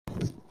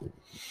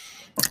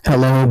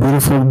Hello,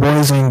 beautiful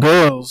boys and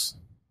girls.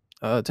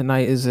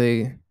 Tonight is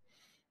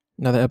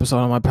another episode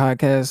on my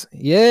podcast.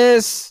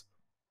 Yes.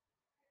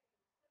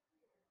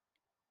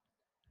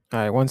 All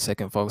right, 1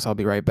 second, folks. I'll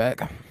be right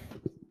back.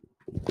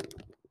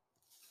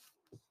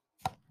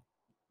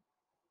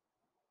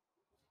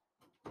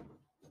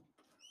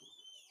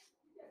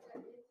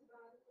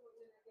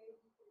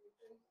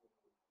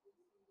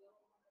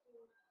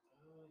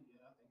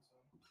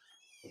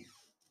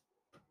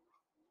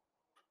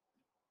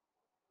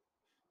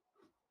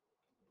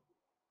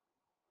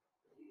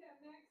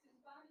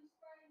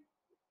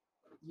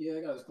 Yeah,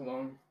 I got his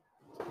cologne.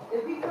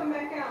 If he come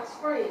back out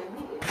spraying,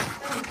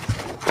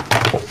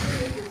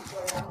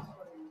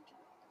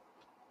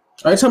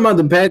 Are you talking about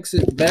the back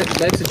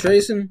to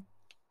tracing?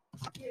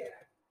 Yeah.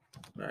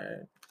 All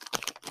right.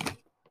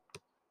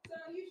 So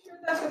you sure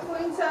that's a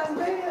queen size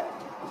bed?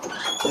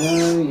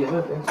 Yeah,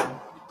 I think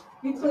so.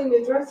 You clean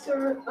the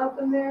dresser up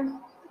in there?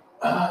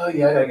 Yeah, I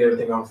gotta get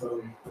everything off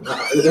of him.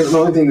 The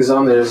only thing that's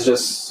on there is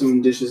just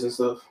some dishes and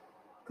stuff.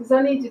 Because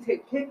I need to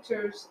take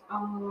pictures.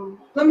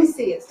 Let me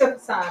see it. Step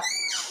aside.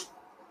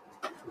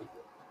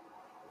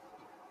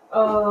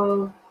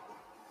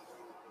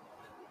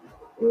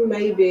 We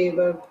may be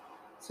able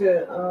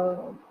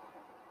to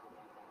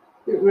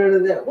get rid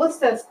of that. What's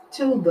that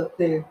tube up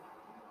there?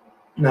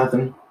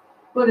 Nothing.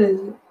 What is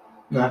it?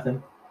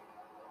 Nothing.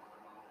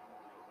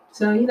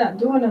 So you're not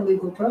doing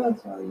illegal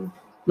drugs, are you?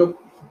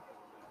 Nope.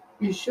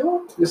 You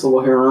sure? Just a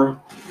little hair on.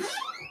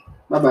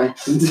 Bye bye.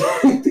 I'm just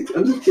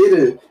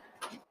kidding.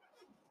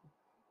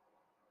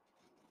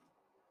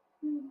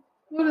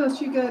 What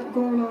else you got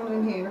going on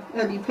in here?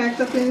 Have you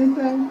packed up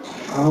anything?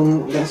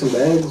 Got some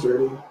bags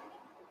ready.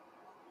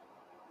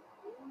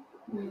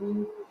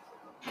 Mm-hmm.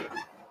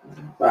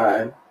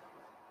 Bye.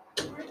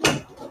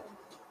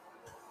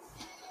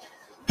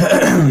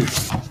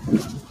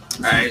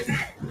 Alright.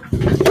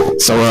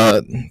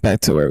 So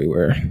back to where we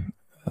were.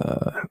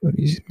 Let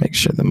me make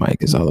sure the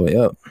mic is all the way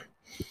up.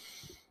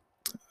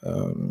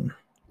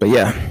 But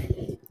yeah.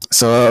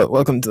 So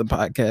welcome to the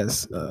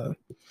podcast.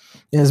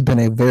 It has been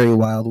a very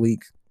wild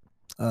week.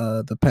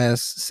 The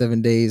past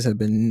 7 days have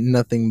been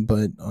nothing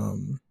but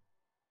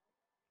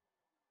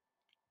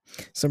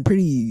some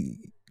pretty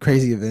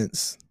crazy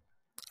events.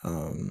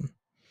 A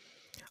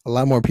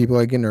lot more people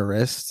are getting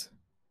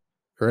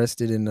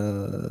arrested in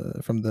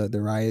from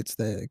the riots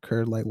that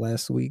occurred like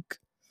last week.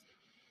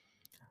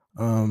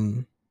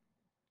 You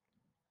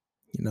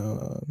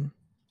know,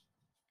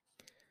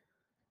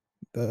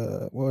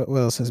 what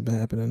else has been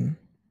happening?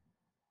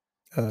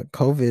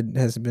 COVID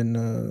has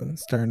been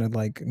starting to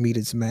like meet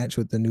its match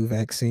with the new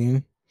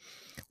vaccine.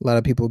 A lot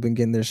of people have been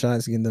getting their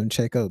shots, getting them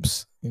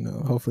checkups.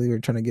 Hopefully we're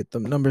trying to get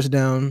them numbers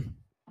down.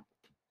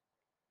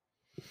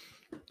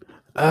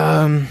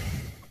 But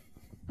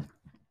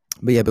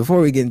yeah, before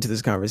we get into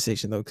this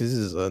conversation though, because this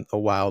is a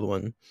wild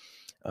one,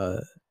 I'm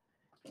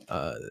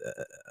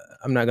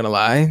not gonna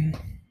lie,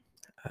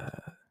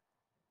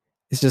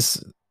 it's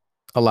just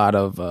a lot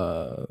of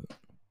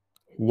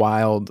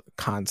wild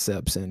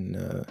concepts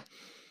and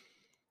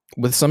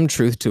with some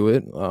truth to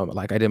it.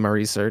 Like I did my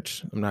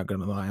research. I'm not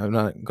gonna lie. I'm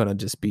not gonna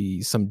just be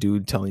some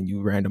dude telling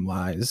you random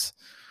lies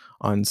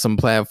on some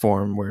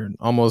platform where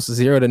almost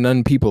zero to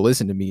none people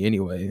listen to me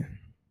anyway.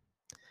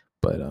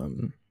 But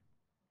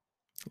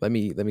let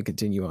me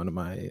continue on to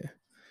my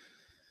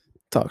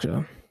talk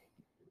show.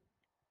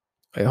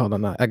 Wait, hold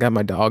on. I got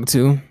my dog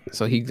too,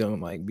 so he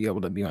gonna like be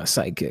able to be my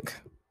sidekick.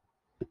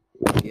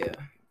 Yeah.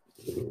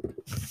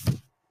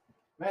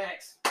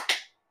 Max,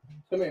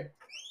 come here.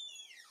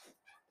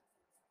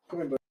 Come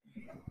here, buddy.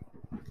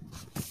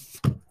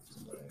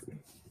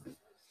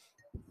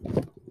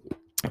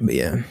 But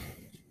yeah.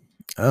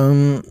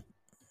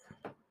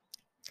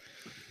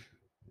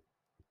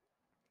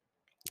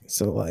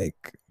 So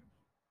like,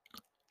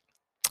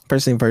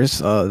 first thing first,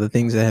 the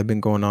things that have been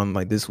going on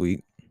like this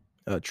week,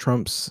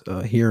 Trump's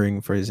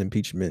hearing for his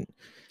impeachment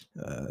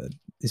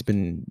has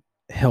been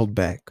held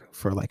back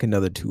for like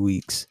another 2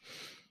 weeks.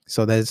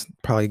 So that's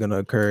probably going to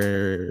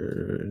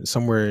occur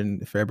somewhere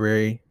in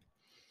February.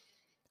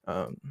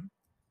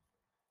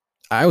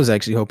 I was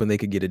actually hoping they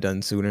could get it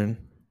done sooner.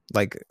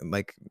 Like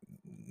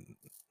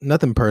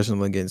nothing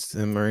personal against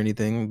him or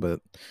anything, but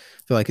I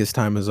feel like his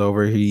time is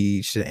over.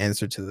 He should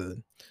answer to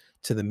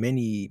the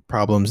many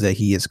problems that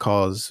he has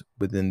caused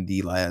within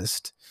the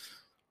last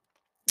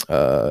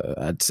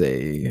I'd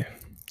say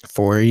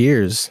 4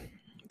 years,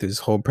 this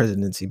whole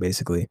presidency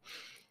basically.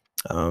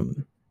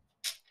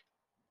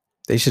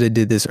 They should have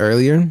did this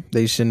earlier.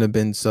 They shouldn't have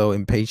been so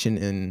impatient,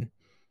 and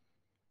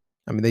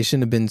I mean they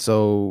shouldn't have been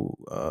so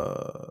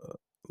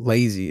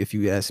lazy, if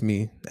you ask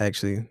me.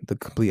 Actually, the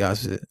complete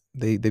opposite.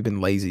 They've been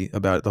lazy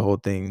about the whole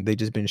thing. They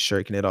just been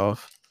shirking it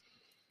off.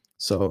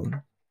 So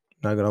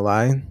not gonna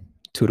lie,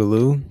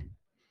 toodaloo.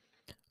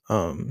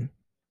 Um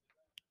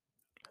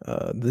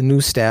the new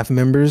staff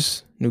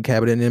members, new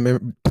cabinet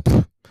members,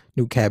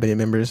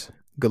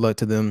 good luck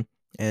to them,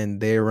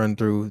 and they run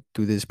through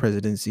this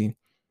presidency.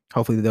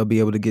 Hopefully they'll be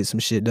able to get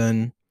some shit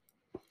done.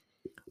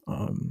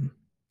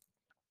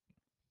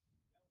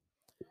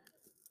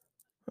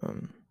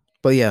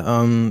 But yeah,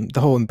 the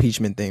whole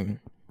impeachment thing,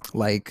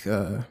 like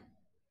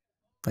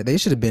they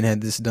should have been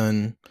had this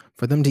done.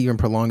 For them to even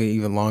prolong it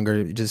even longer,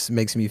 it just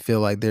makes me feel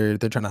like they're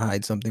trying to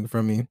hide something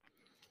from me.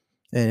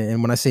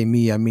 And when I say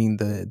me, I mean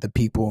the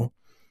people.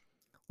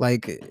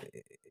 Like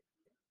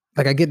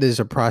I get there's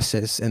a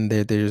process and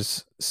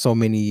there's so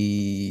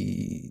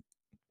many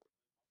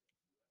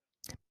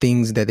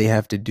things that they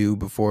have to do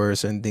before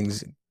certain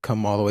things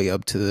come all the way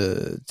up to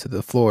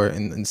the floor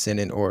in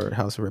Senate or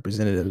House of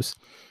Representatives.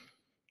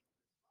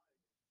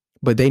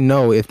 But they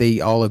know if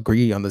they all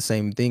agree on the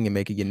same thing and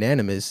make it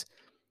unanimous,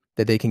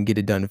 that they can get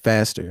it done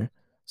faster.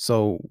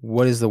 So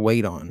what is the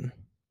wait on?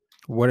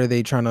 What are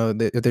they trying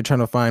to? If they're trying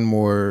to find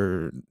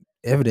more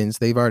evidence,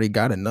 they've already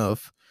got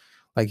enough.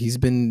 Like he's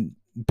been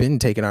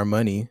taking our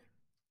money.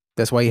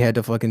 That's why he had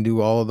to fucking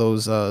do all of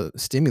those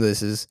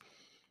stimuluses.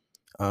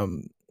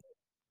 Um,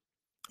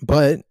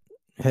 but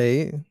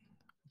hey,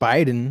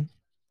 Biden,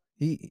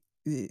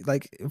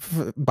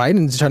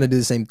 Biden's trying to do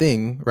the same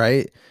thing,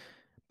 right?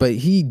 But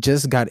he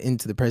just got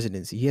into the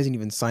presidency. He hasn't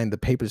even signed the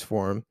papers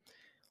for him.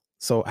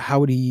 So how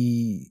would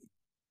he?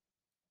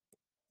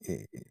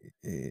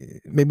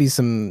 Maybe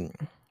some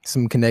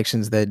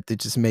connections that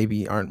just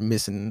maybe aren't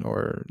missing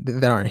or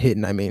that aren't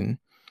hidden. I mean,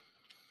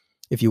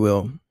 if you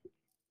will.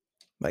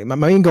 Like my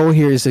main goal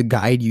here is to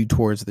guide you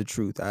towards the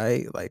truth.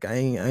 I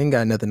ain't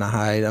got nothing to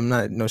hide. I'm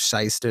not no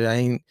shyster.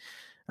 I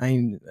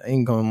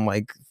ain't gonna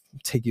like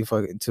take you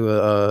fucking to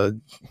a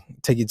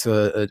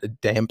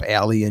damp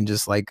alley and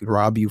just like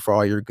rob you for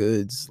all your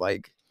goods.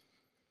 Like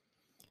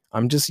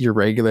I'm just your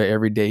regular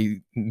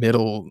everyday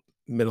middle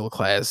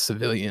class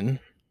civilian,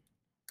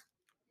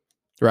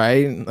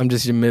 right? I'm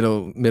just your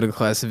middle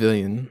class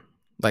civilian.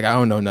 Like I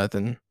don't know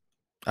nothing.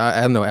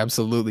 I know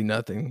absolutely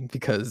nothing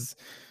because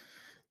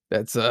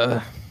that's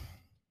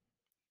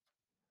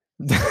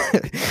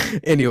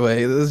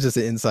anyway, this is just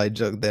an inside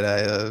joke that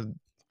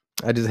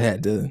I just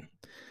had to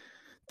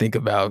think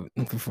about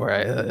before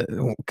I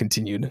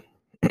continued.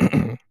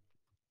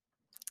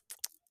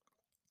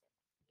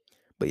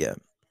 But yeah.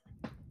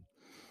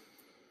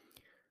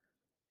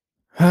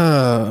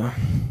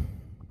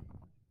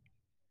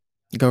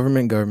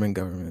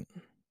 Government.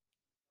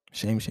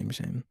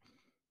 Shame.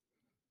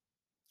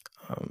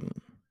 Um,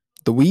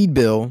 the weed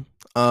bill.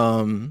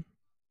 Um,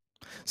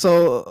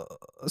 so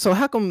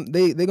how come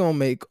they gonna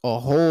make a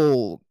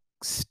whole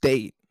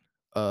state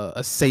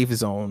a safe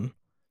zone?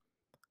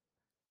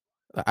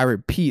 I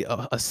repeat,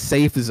 a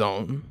safe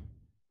zone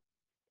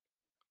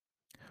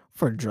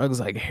for drugs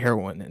like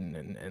heroin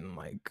and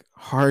like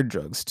hard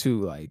drugs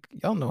too. Like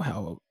y'all know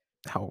how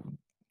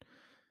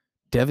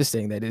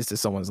devastating that is to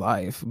someone's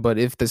life. But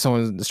if there's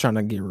someone that's trying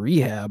to get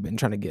rehab and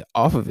trying to get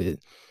off of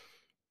it,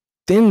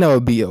 then that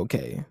would be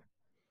okay.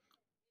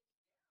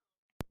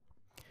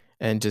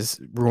 And just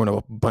ruin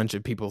a bunch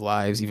of people's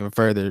lives even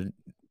further.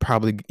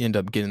 Probably end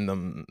up getting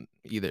them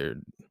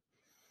either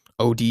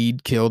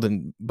OD'd, killed,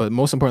 and but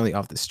most importantly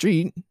off the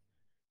street.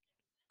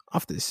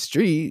 Off the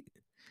street.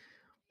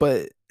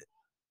 But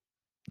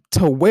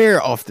to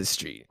where off the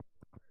street?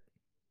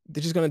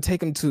 They're just gonna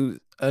take them to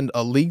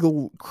a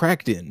legal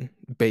crack den,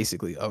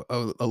 basically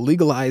a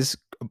legalized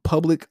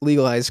public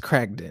legalized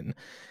crack den,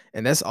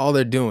 and that's all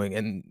they're doing.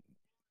 And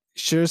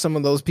sure, some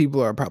of those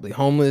people are probably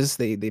homeless.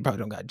 They probably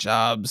don't got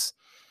jobs,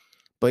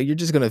 but you're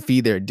just gonna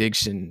feed their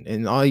addiction,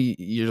 and all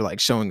you're like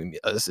showing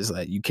us is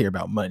that you care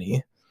about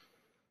money.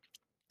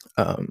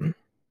 Um,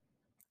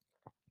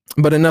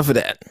 but enough of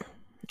that.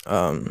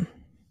 Um,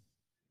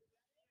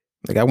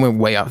 like I went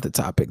way off the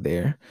topic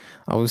there.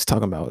 I was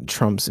talking about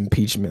Trump's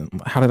impeachment.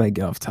 How did I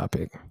get off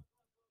topic?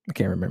 I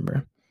can't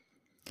remember.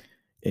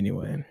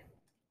 Anyway.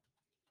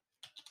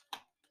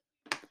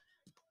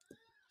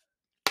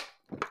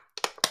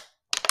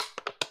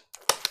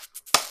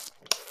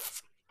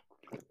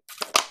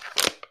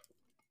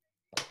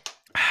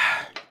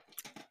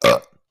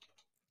 But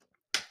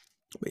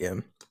yeah.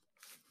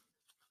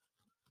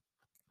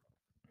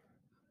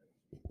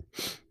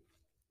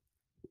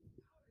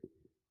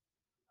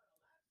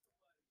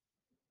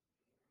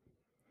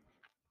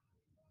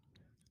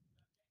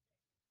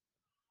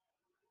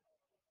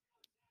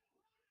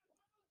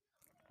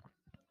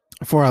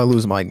 Before I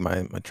lose my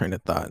train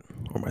of thought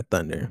or my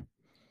thunder,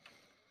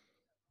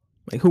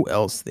 like who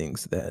else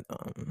thinks that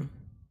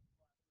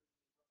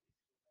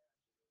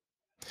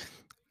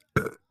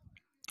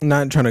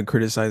not trying to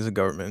criticize the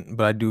government,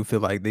 but I do feel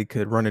like they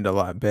could run it a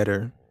lot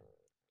better.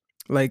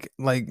 Like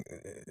if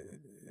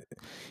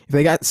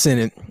they got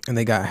Senate and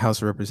they got House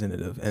of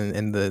Representative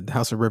and the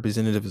House of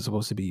Representative is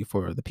supposed to be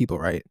for the people,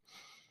 right?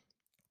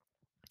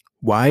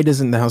 Why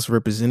doesn't the House of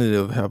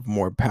Representative have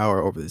more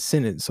power over the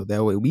Senate so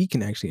that way we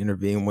can actually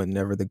intervene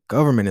whenever the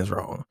government is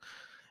wrong,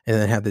 and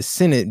then have the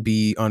Senate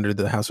be under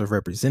the House of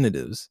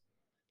Representatives?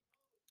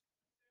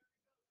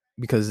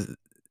 Because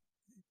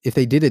if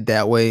they did it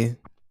that way,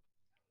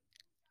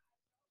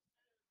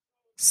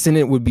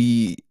 Senate would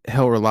be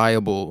held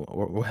reliable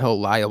or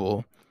held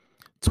liable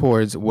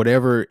towards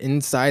whatever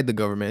inside the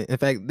government. In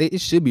fact,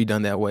 it should be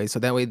done that way. So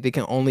that way they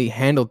can only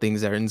handle things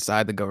that are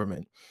inside the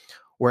government.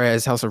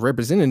 Whereas House of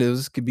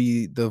Representatives could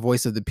be the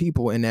voice of the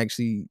people, and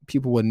actually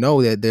people would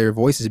know that their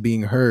voice is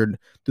being heard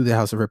through the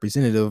House of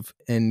Representative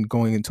and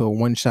going into a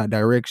one-shot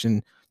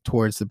direction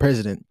towards the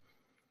president.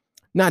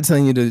 Not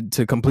telling you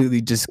to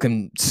completely just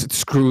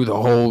screw the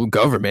whole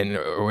government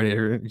or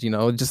whatever,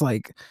 just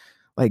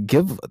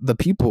give the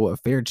people a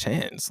fair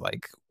chance.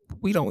 Like,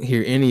 we don't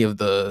hear any of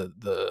the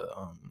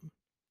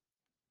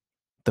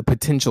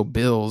potential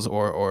bills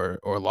or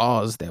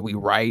laws that we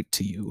write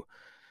to you.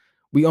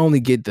 We only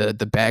get the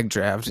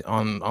backdraft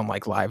on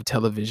like live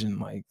television.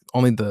 Like,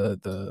 only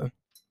the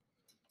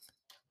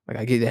like,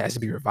 I get it has to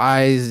be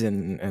revised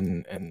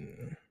and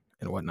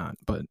whatnot.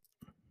 But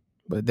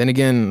then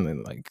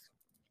again, like,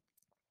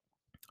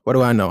 what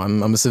do I know?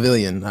 I'm a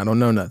civilian. I don't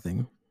know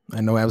nothing.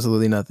 I know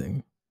absolutely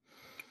nothing.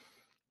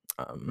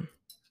 Um.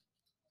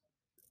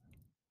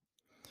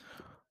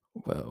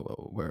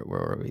 Well, where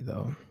were we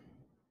though?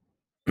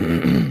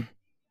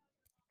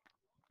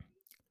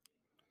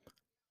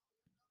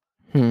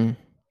 Hmm.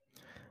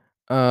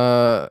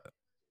 Uh.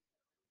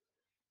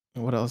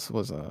 What else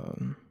was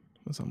on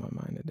my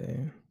mind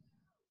today?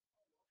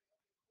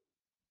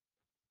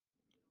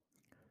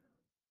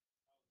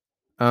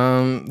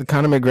 The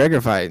Conor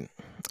McGregor fight.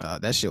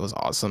 That shit was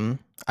awesome.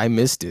 I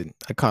missed it.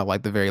 I caught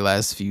like the very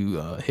last few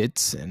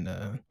hits, and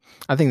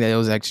I think that it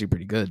was actually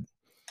pretty good.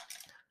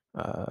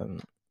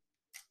 Um,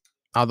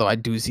 although I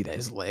do see that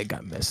his leg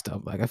got messed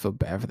up. Like, I feel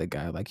bad for the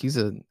guy. Like, he's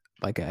a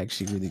like a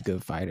actually really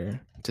good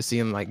fighter. To see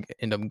him like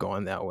end up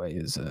going that way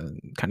is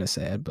kind of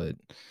sad. But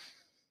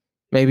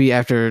maybe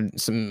after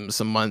some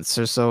months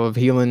or so of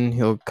healing,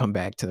 he'll come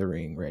back to the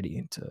ring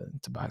ready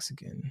to box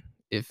again.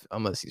 If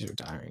unless he's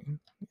retiring.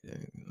 Yeah,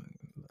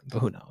 but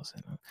who knows?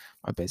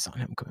 My bet's on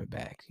him coming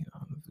back.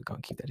 We're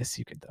gonna keep that a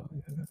secret though.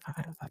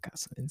 I got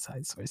some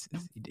inside sources.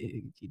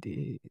 He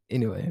did.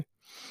 Anyway,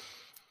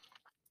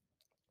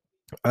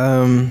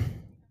 um,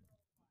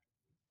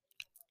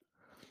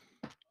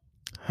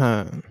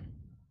 huh?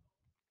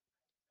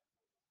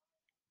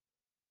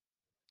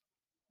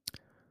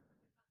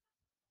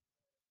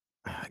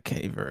 I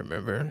can't even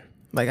remember.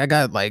 Like, I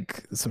got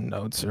like some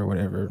notes or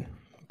whatever,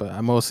 but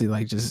I mostly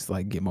like just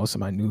like get most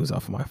of my news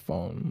off of my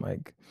phone.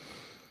 Like,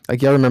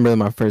 y'all remember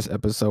my first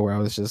episode where I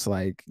was just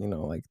like,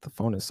 like, the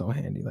phone is so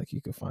handy. Like,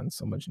 you could find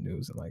so much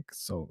news in like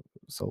so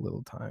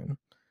little time.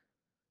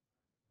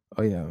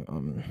 Oh yeah.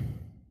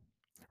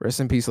 Rest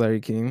in peace,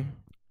 Larry King.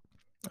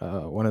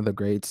 One of the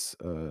greats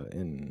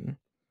in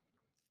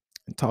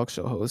talk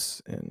show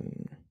hosts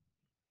and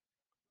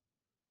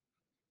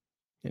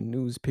in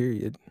news.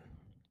 Period.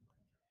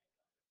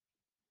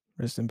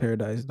 Rest in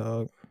paradise,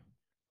 dog.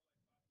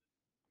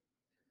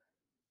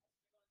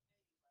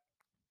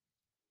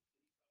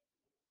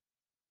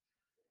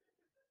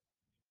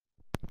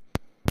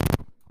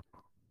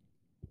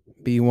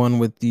 Be one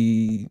with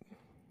the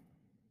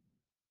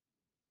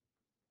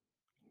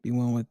be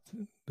one with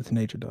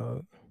nature,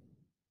 dog.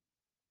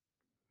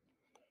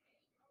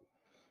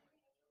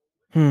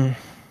 Hmm.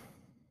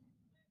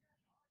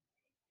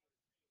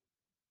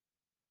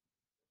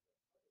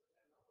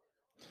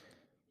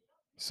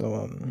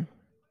 So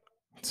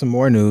some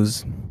more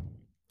news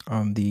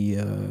on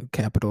the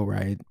Capitol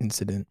riot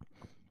incident.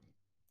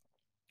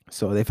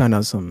 So they found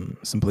out some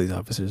police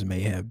officers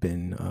may have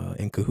been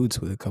in cahoots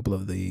with a couple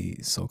of the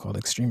so-called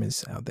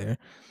extremists out there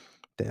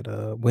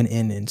that went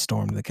in and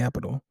stormed the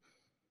Capitol.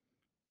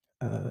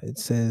 It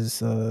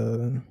says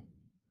law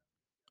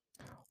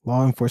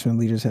enforcement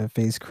leaders have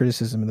faced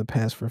criticism in the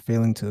past for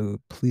failing to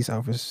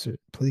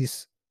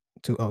police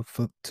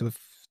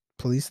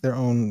their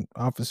own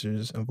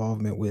officers'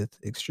 involvement with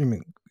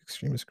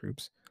extremist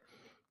groups.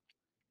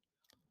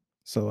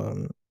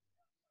 So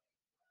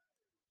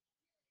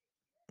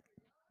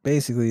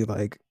basically,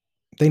 like,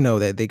 they know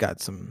that they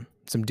got some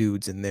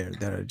dudes in there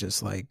that are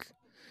just like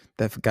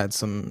that got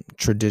some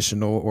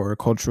traditional or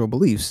cultural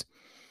beliefs.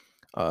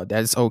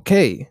 That's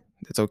okay.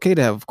 It's okay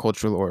to have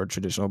cultural or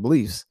traditional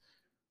beliefs.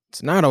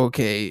 It's not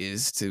okay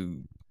is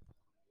to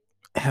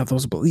have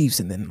those beliefs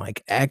and then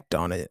like act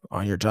on it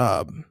on your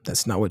job.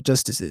 That's not what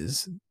justice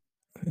is.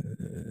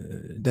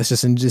 That's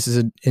just this is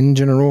an in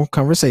general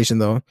conversation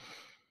though.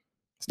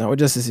 It's not what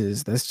justice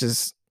is. That's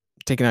just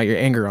taking out your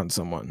anger on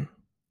someone.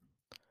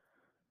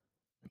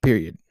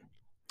 Period.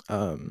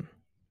 Um,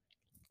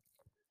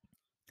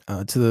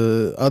 to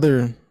the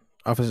other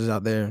officers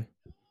out there,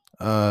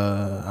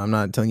 I'm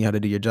not telling you how to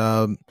do your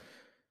job.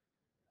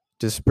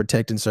 Just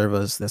protect and serve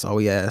us. That's all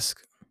we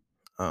ask.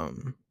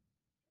 Um,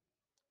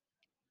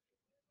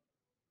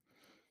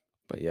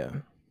 but yeah.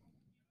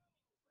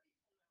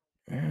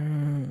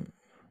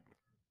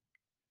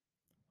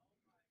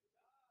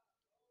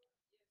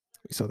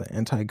 So the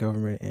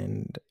anti-government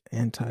and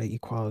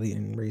anti-equality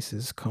and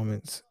racist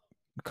comments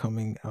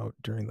coming out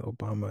during the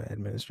Obama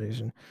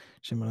administration.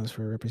 Shame on us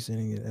for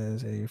representing it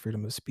as a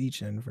freedom of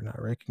speech and for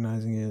not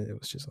recognizing it. It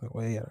was just like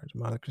way out of our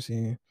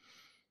democracy.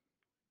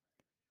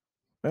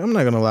 I'm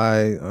not gonna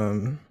lie.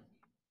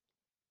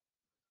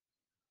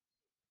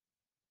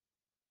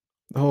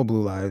 The whole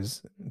Blue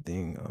Lives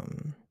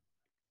thing.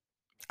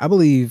 I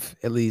believe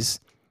at least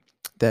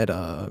that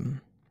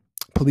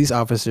police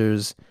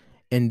officers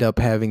end up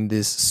having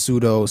this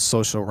pseudo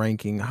social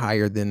ranking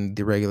higher than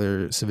the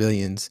regular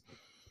civilians,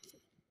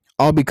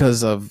 all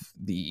because of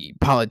the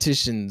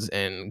politicians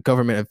and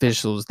government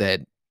officials that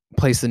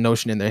place the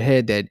notion in their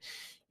head that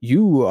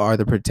you are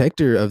the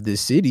protector of this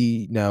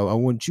city. Now I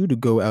want you to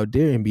go out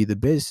there and be the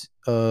best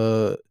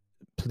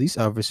police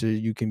officer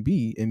you can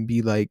be, and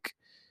be like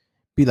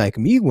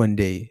me one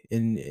day,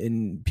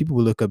 and people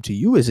will look up to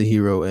you as a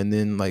hero, and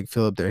then like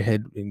fill up their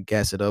head and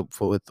gas it up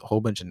full with a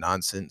whole bunch of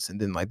nonsense, and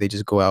then like they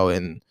just go out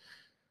and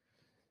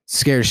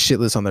scare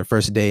shitless on their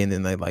first day, and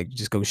then they like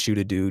just go shoot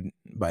a dude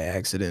by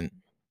accident.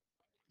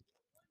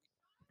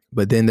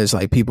 But then there's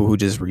like people who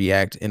just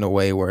react in a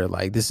way where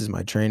like, this is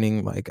my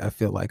training, like I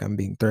feel like I'm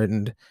being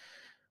threatened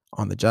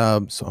on the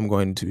job, so I'm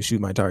going to shoot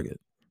my target.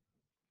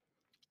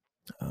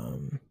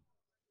 um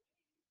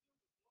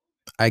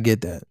I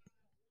get that,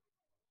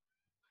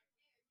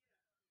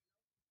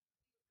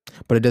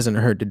 but it doesn't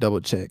hurt to double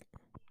check.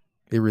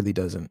 It really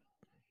doesn't.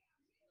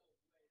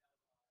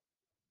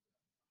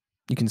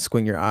 You can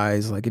squint your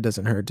eyes, like it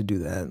doesn't hurt to do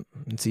that,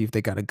 and see if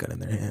they got a gun in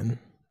their hand.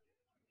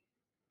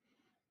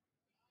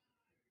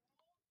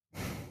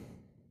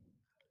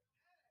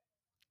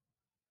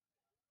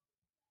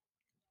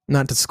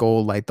 Not to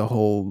scold like the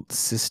whole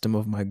system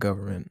of my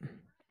government.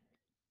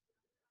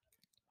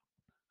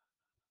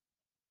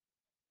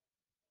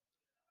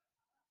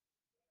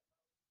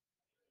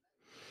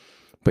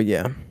 But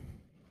yeah,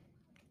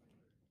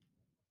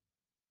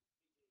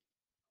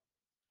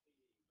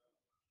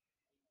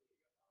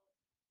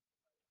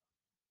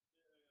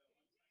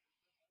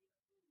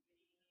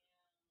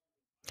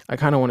 I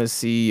kind of want to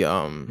see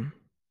I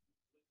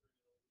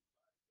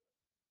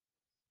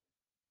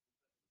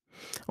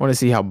want to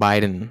see how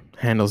Biden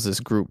handles this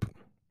group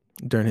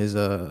during his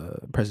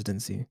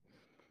presidency,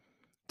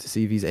 to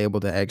see if he's able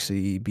to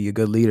actually be a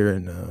good leader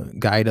and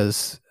guide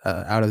us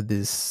out of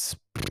this,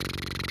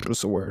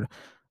 what's the word?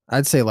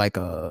 I'd say like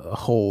a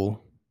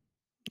hole,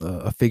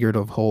 a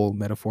figurative hole,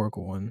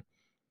 metaphorical one.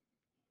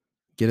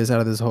 Get us out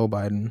of this hole,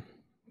 Biden.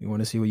 We want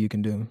to see what you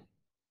can do.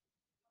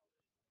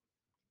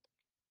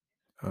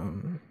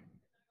 Um,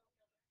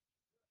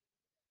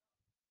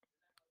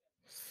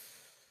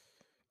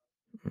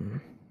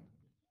 mm.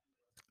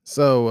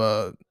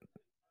 So,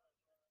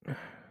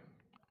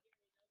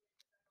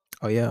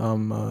 oh yeah,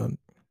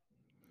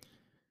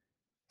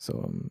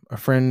 a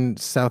friend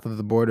south of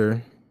the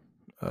border,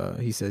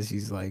 he says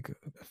he's like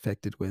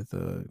affected with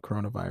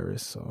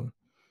coronavirus. So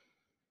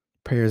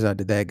prayers out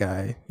to that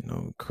guy. You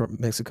know,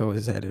 Mexico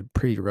has had it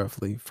pretty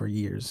roughly for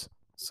years.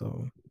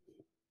 So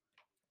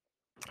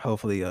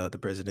hopefully, the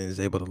president is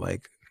able to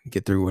like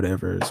get through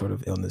whatever sort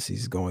of illness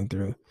he's going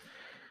through.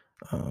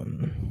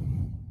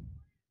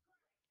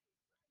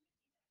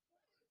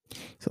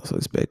 He's also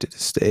expected to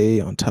stay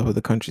on top of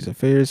the country's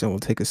affairs and will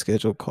take a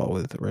scheduled call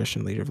with the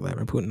Russian leader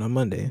Vladimir Putin on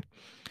Monday.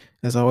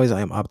 As always,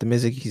 I am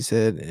optimistic, he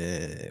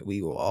said.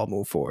 We will all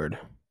move forward.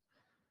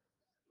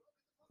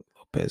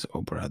 Lopez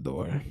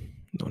Obrador,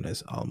 known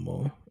as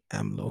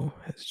AMLO,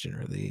 has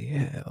generally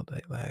held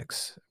a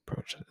lax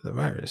approach to the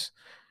virus,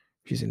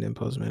 refusing to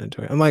impose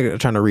mandatory. I'm like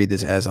trying to read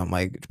this as I'm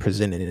like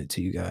presenting it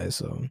to you guys,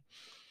 so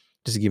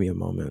just give me a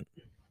moment.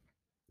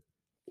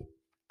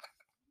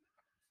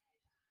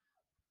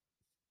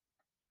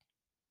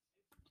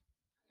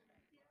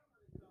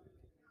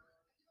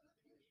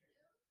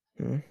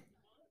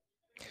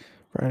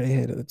 Friday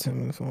ahead of the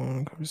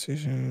telephone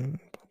conversation,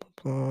 blah,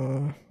 blah,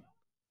 blah.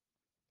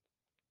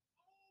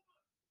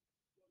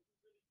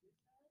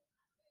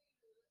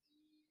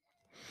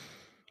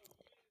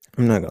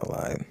 I'm not gonna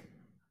lie.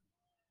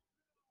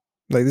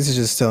 Like, this is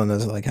just telling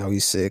us like how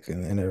he's sick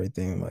and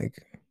everything.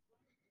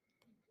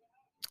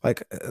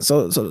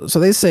 So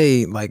they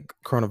say like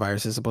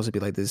coronavirus is supposed to be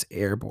like this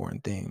airborne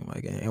thing,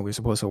 like, and we're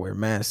supposed to wear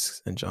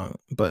masks and junk,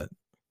 but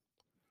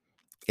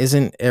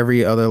isn't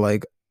every other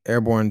like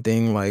airborne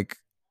thing like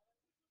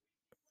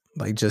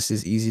just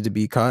as easy to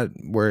be caught?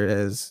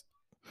 Whereas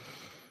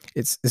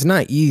it's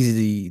not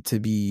easy to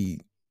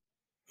be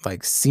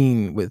like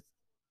seen with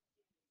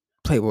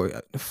Playboy.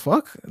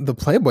 Fuck the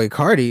Playboy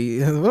Cardi.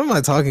 What am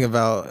I talking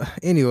about?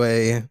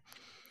 Anyway,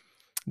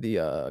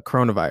 the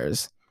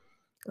coronavirus.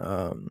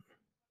 Um,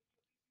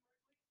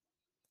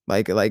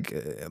 like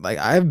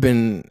I've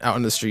been out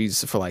in the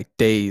streets for like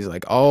days,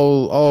 like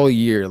all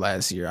year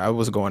last year. I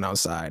was going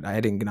outside. I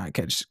didn't not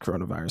catch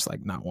coronavirus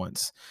like not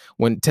once.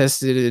 When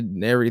tested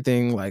and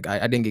everything, like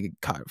I didn't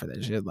get caught for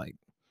that shit. Like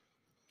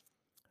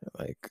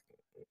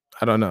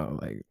I don't know.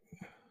 Like,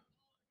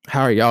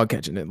 how are y'all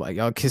catching it? Like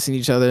y'all kissing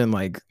each other and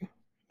like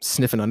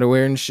sniffing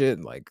underwear and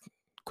shit? Like,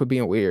 quit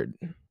being weird.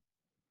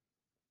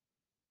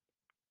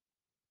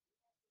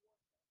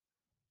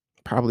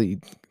 Probably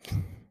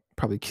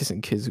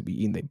kissing kids who be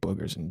eating their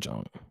boogers and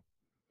junk.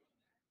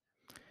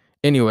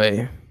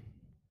 Anyway,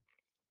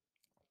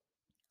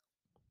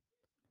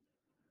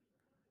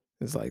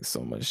 it's like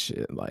so much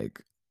shit.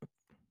 Like,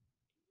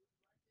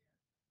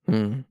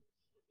 hmm.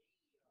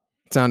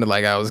 Sounded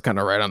like I was kind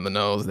of right on the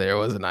nose there,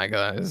 wasn't I,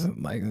 guys?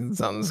 Like, it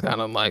sounds kind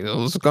of like it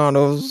was kind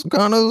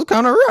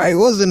of right,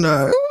 wasn't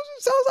I? It was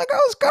sounds like I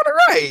was kind of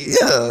right.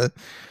 Yeah,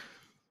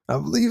 I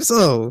believe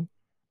so.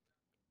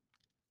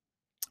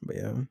 But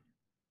yeah.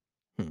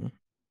 Hmm.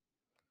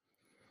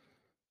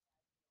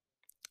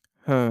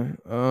 Huh.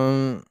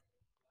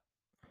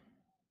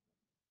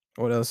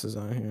 What else is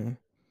on here?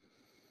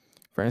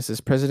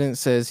 France's president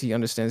says he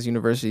understands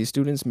university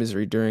students'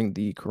 misery during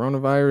the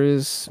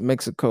coronavirus.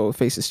 Mexico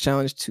faces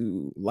challenge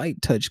to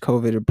light touch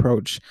COVID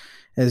approach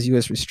as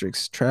U.S.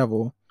 restricts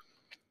travel.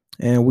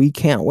 And we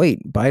can't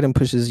wait. Biden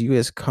pushes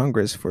U.S.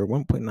 Congress for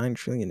 1.9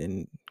 trillion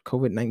in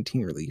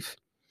COVID-19 relief.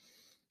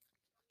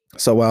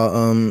 So while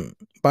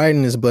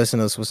Biden is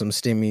blessing us with some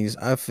stimmies,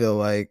 I feel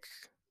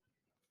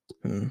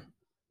hmm,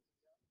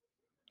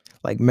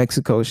 like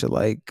Mexico should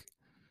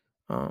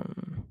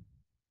um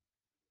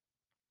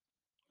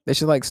they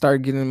should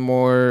start getting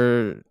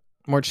more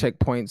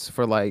checkpoints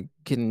for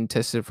getting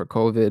tested for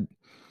COVID.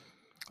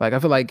 Like I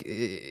feel like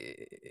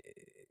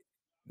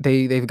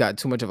they've got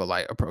too much of a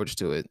light approach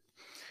to it.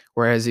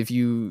 Whereas if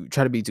you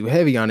try to be too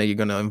heavy on it, you're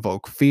gonna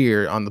invoke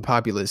fear on the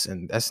populace,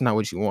 and that's not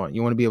what you want.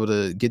 You want to be able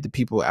to get the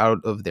people out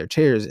of their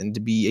chairs and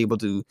to be able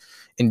to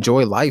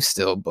enjoy life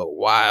still, but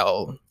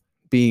while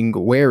being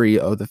wary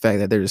of the fact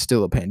that there is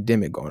still a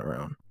pandemic going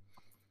around.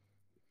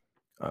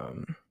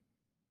 Um,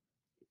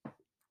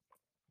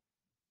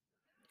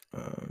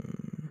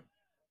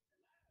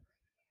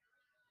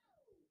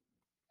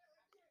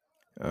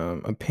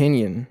 um,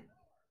 Opinion.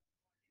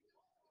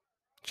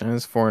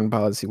 China's foreign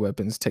policy,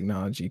 weapons,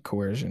 technology,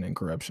 coercion, and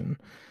corruption.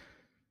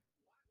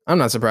 I'm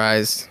not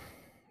surprised.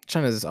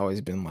 China's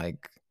always been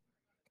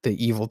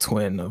the evil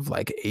twin of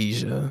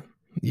Asia.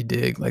 You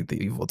dig? Like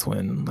the evil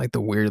twin, like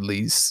the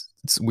weirdly, it's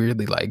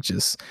weirdly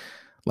just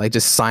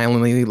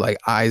silently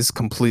eyes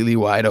completely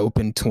wide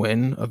open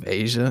twin of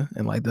Asia,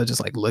 and they'll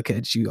just look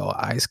at you all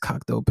eyes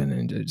cocked open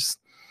and just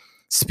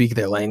speak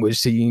their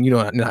language to you, and you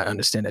don't not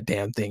understand a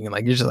damn thing,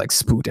 and you're just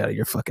spooked out of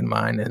your fucking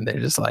mind, and they're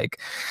just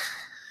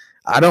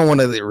I don't want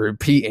to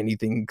repeat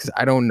anything because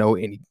I don't know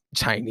any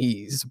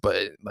Chinese,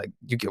 but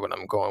you get what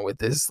I'm going with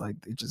this. They're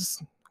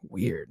just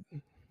weird,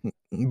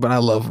 but I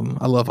love them.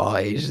 I love all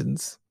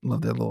Asians. I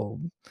love their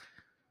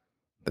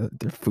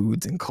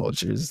foods and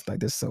cultures.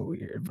 They're so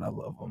weird, but I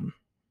love them.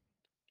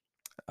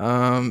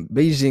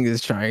 Beijing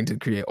is trying to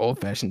create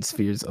old-fashioned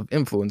spheres of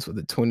influence with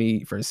a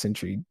 21st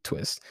century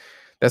twist.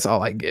 That's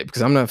all I get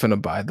because I'm not gonna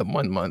buy the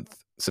 1 month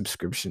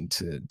subscription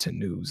to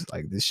news.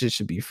 This shit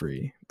should be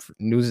free.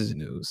 News is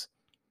news.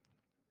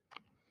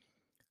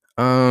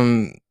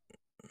 Um,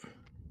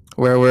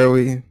 where were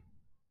we?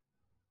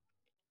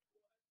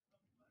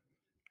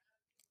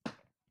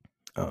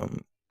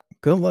 Um,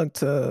 Good luck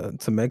to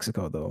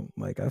Mexico though.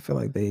 I feel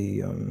like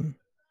they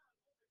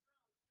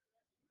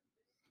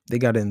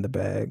got it in the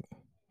bag.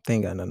 They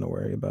ain't got nothing to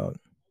worry about.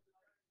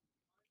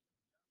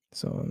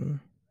 So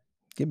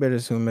get better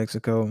soon,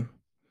 Mexico.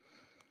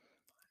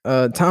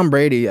 Tom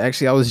Brady.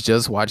 Actually, I was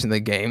just watching the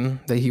game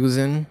that he was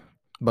in,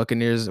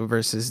 Buccaneers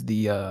versus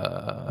the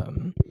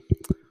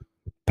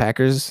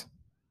Packers.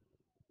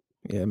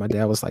 Yeah, my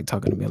dad was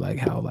talking to me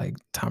how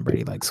Tom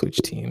Brady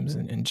switched teams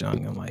and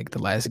Jung in the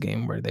last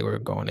game where they were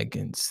going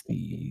against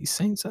the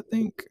Saints, I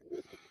think.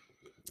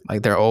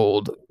 Their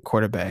old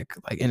quarterback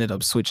ended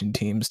up switching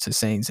teams to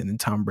Saints, and then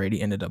Tom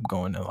Brady ended up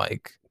going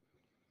to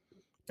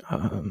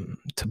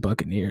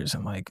Buccaneers,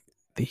 and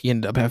he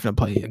ended up having to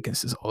play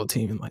against his old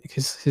team, and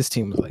his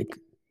team was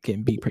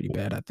getting beat pretty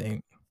bad, I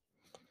think.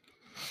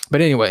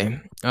 But anyway,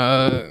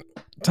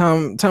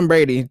 Tom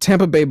Brady,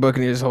 Tampa Bay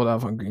Buccaneers hold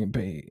off on Green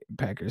Bay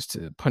Packers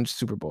to punch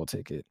Super Bowl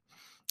ticket.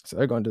 So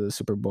they're going to the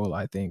Super Bowl,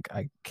 I think.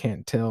 I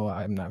can't tell.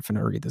 I'm not going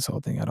to read this whole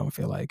thing. I don't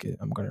feel like it.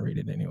 I'm going to read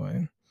it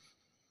anyway.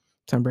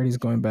 Tom Brady's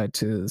going back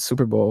to the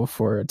Super Bowl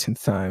for a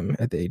 10th time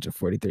at the age of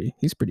 43.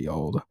 He's pretty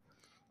old.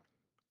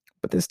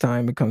 But this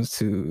time it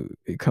comes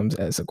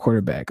as a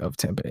quarterback of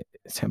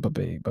Tampa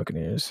Bay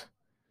Buccaneers.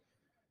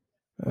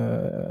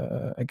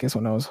 I guess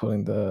when I was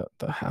holding the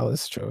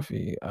Hallis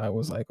Trophy, I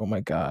was like, "Oh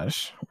my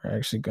gosh, we're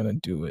actually gonna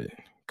do it."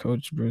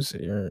 Coach Bruce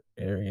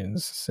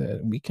Arians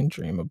said, "We can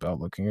dream about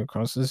looking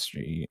across the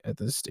street at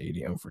the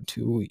stadium for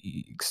 2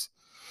 weeks."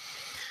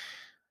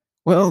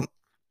 Well,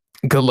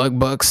 good luck,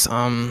 Bucks.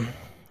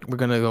 We're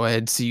gonna go ahead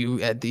and see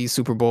you at the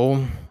Super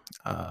Bowl.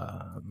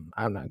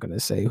 I'm not gonna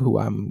say who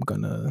I'm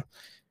gonna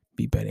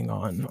be betting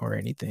on or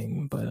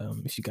anything, but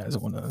if you guys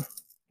want to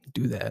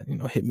do that,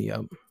 hit me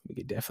up. We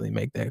could definitely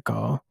make that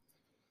call.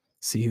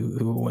 See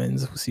who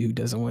wins. See who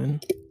doesn't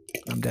win.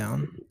 I'm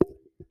down.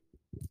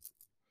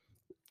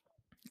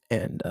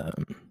 And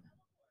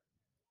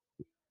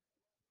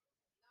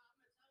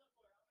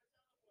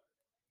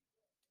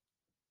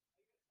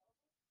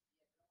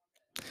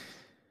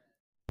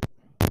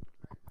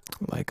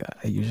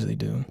I usually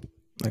do,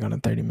 on a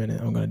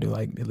 30-minute, I'm gonna do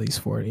at least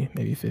 40,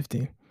 maybe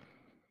 50.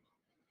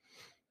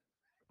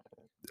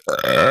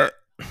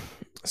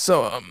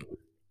 So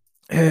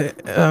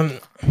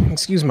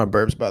excuse my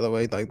burps, by the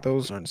way.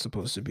 Those aren't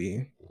supposed to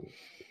be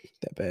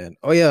that bad.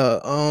 Oh yeah.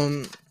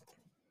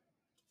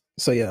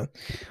 So yeah,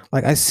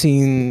 I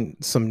seen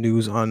some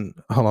news on.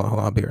 Hold on.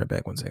 I'll be right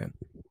back. 1 second.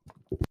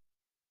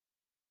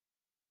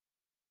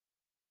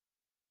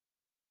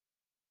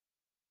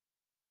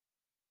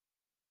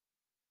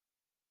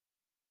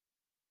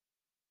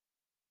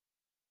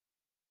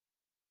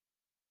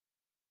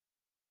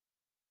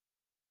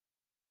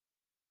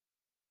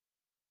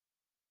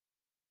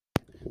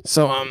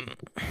 So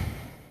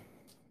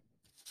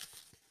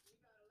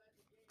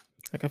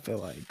like I feel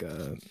like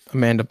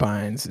Amanda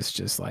Bynes is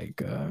just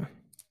like I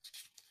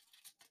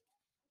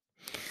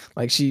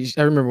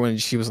remember when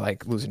she was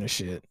like losing her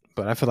shit,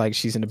 but I feel like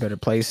she's in a better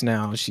place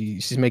now.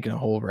 She's making a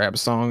whole rap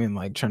song and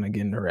like trying to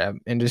get in the rap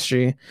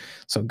industry.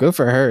 So good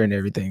for her and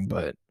everything,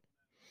 but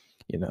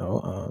you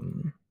know,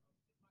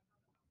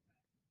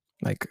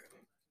 like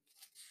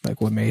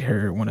what made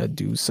her want to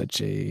do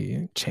such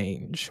a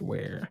change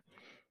where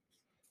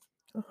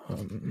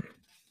um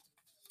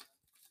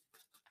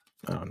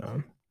I don't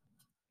know.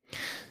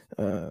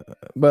 Uh,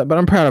 but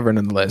I'm proud of her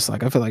nonetheless.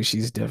 Like I feel like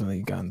she's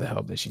definitely gotten the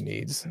help that she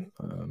needs.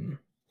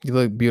 You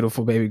look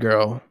beautiful, baby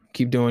girl.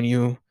 Keep doing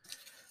you.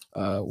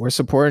 We're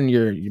supporting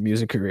your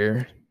music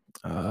career.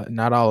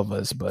 Not all of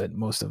us, but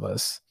most of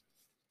us.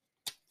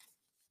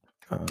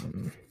 Let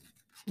me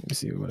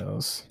see what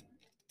else.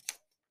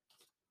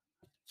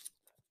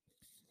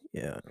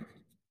 Yeah,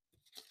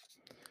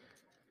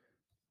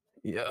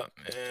 yeah,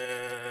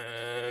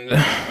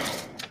 and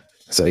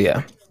so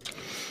yeah,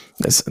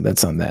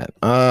 that's on that.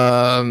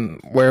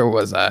 Where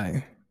was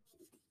I?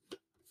 I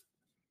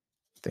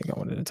think I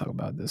wanted to talk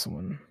about this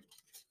one.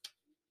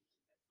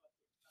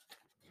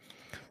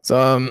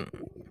 So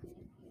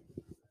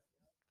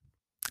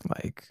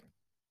like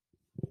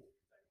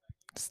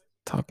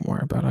talk more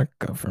about our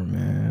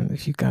government.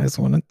 If you guys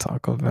want to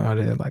talk about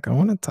it, like I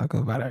want to talk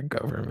about our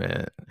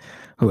government.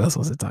 Who else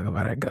wants to talk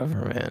about our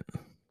government?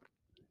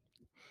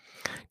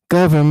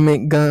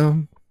 Government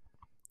gun,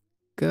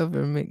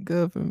 government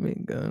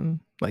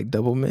gun, like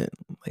double mint,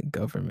 like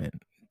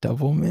government,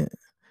 double mint.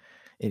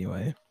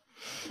 Anyway,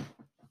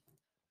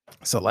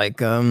 so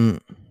like I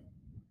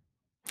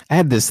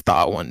had this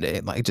thought one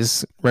day, like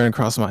just ran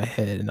across my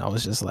head, and I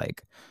was just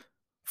like,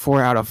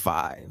 4 out of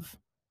 5.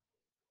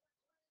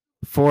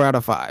 4 out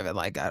of 5. And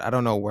like I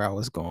don't know where I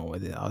was going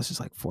with it. I was just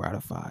like 4 out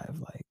of 5.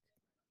 Like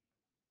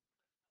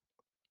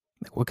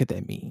what could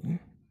that mean?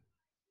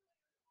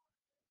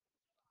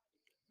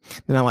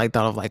 Then I like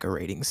thought of like a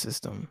rating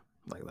system,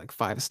 like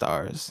 5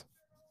 stars,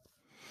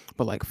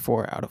 but like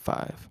 4 out of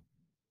 5.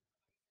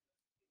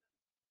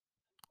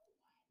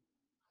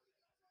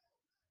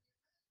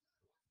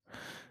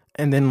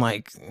 And then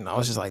like I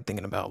was just like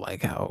thinking about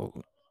like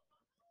how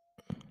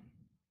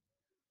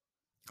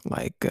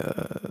like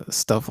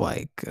stuff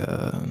like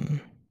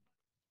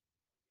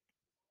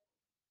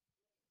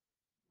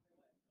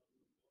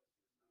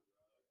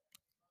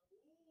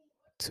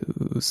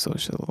to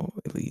social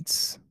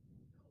elites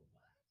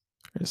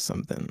or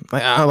something.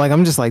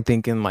 I'm just like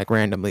thinking like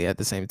randomly at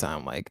the same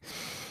time like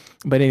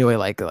but anyway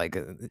like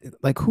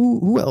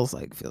who else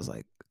like feels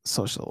like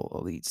social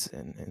elites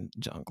and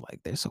junk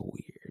like they're so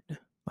weird.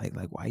 Like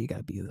why you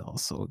gotta be all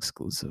so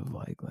exclusive?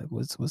 Like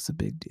what's the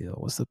big deal?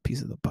 What's the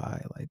piece of the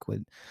pie? Like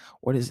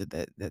what is it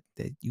that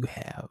you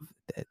have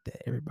that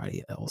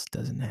everybody else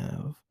doesn't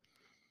have?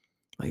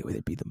 Like would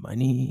it be the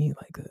money?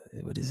 Like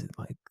what is it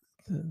like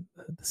the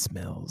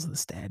smells, the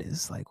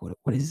status? Like what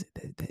is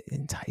it that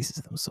entices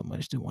them so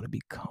much to want to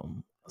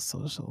become a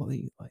social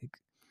elite?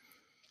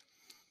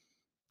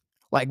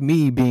 Like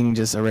me being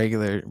just a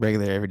regular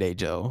everyday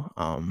Joe.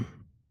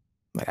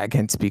 Like I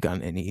can't speak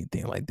on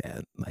anything like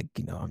that. Like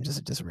I'm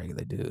just a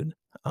regular dude.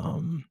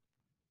 Um,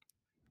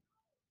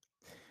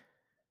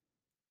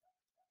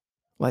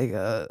 like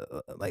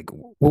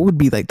what would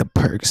be like the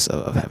perks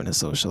of having a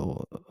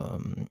social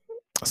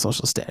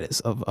status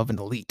of an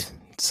elite,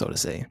 so to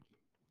say,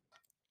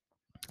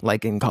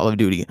 like in Call of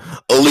Duty,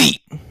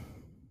 elite.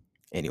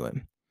 Anyway,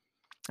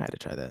 I had to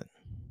try that.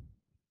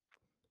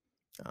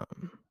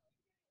 Um,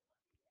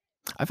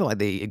 I feel like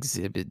they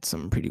exhibit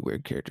some pretty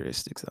weird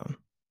characteristics though,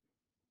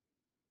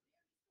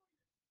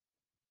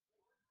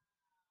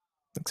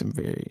 like some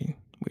very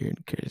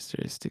weird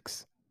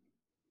characteristics.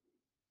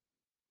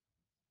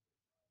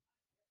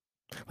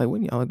 Like,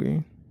 wouldn't y'all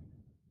agree?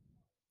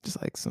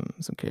 Just like some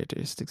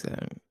characteristics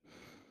that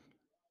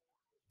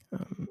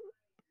um,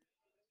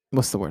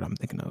 what's the word I'm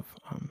thinking of?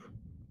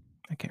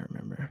 I can't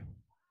remember.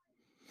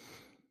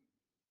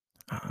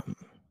 Um,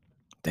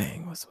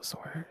 dang, what's the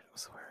word?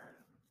 What's the word?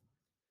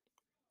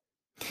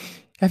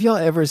 Have y'all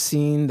ever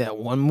seen that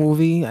one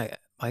movie?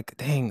 Like,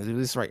 dang, it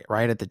was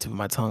right at the tip of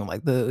my tongue.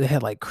 Like it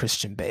had like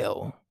Christian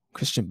Bale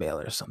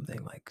or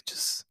something. Like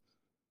just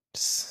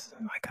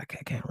like I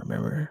can't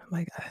remember.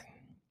 Like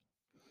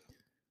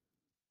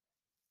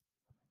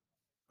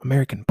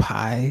American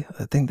Pie.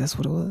 I think that's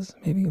what it was.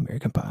 Maybe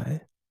American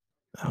Pie.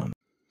 I don't know.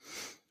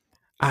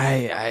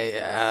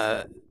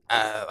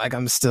 Like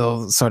I'm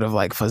still sort of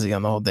like fuzzy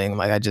on the whole thing.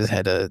 Like I just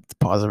had to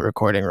pause the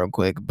recording real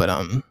quick. But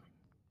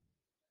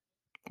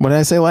what did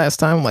I say last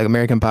time? Like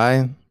American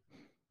Pie?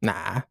 Nah,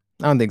 I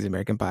don't think it's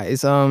American Pie.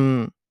 It's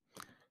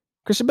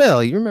Christian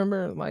Bale. You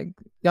remember? Like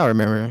y'all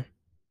remember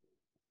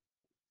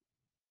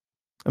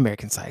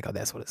American Psycho?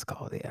 That's what it's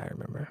called. Yeah, I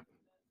remember.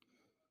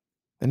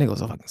 That nigga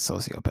was a fucking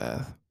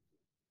sociopath.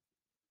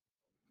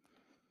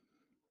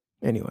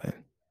 Anyway,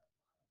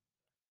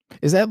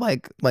 is that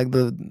like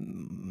the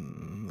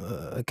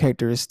a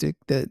characteristic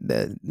that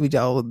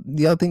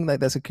y'all think like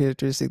that's a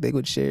characteristic they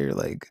would share,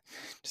 like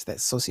just that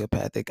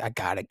sociopathic. I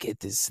gotta get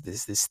this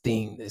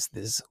thing,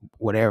 this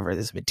whatever,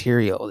 this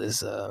material,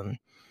 this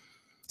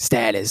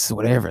status,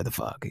 whatever the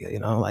fuck,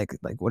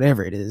 like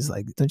whatever it is.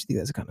 Like, don't you think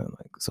that's kind of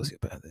like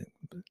sociopathic?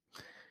 But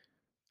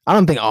I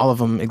don't think all of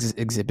them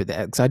exhibit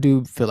that, because I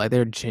do feel like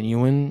they're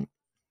genuine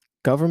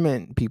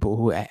government people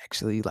who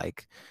actually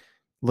like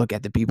look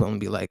at the people and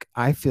be like,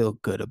 I feel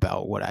good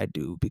about what I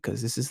do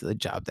because this is the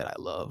job that I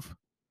love.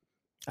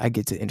 I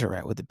get to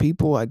interact with the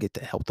people. I get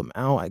to help them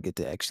out. I get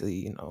to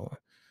actually,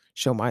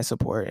 show my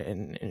support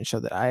and show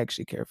that I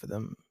actually care for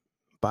them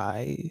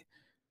by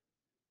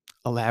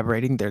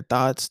elaborating their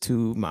thoughts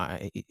to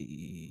my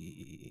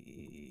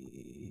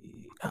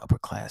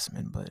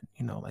upperclassmen, but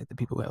like the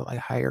people who have like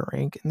higher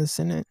rank in the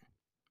Senate,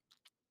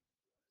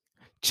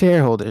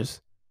 shareholders,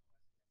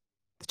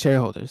 the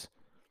shareholders.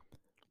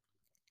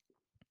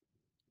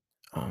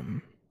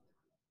 Um,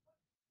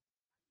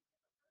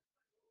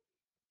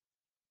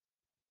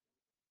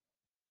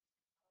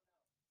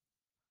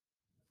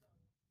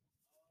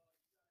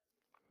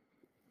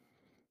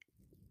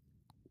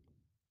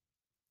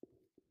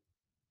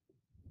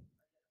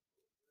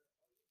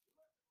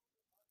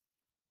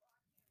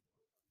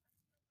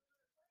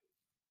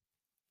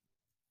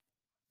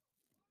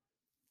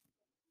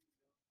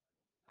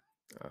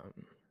 um,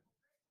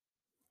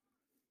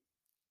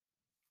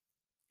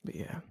 but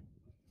yeah,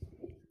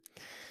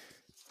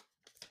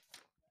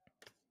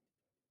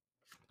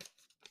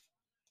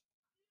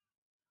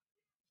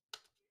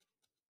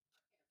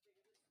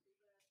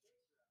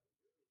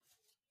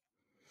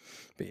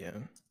 but yeah,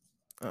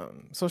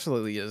 social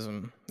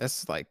elitism.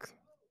 That's like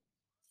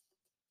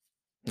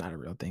not a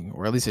real thing,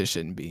 or at least it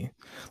shouldn't be.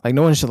 Like,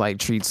 no one should like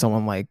treat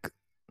someone like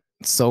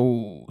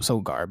so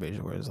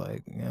garbage, where it's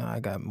like, yeah, I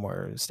got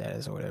more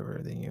status or whatever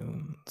than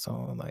you,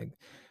 so like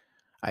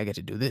I get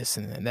to do this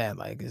and then that.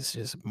 Like, it's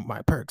just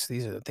my perks.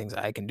 These are the things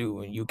I can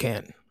do and you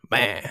can't.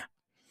 Man,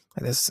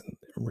 like that's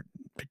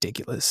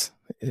ridiculous.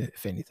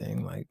 If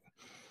anything,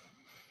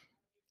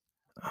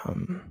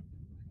 um,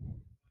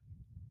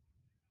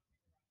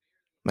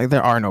 like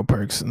there are no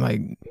perks.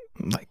 Like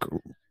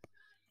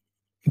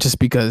just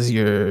because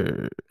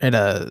you're at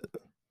a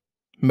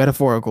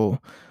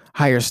metaphorical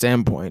higher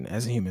standpoint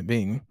as a human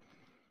being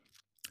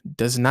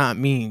does not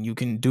mean you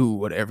can do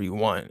whatever you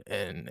want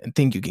and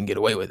think you can get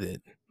away with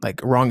it.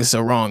 Like, wrong is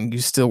so wrong. You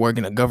still work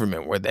in a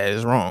government where that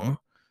is wrong.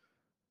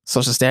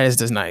 Social status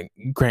does not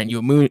grant you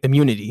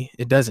immunity.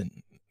 It doesn't.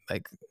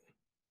 Like,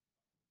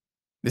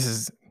 this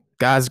is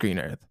God's green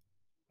earth.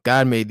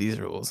 God made these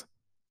rules.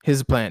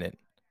 His planet,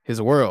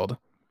 his world.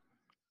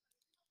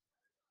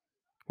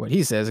 What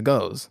he says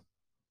goes.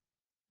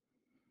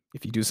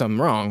 If you do something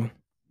wrong,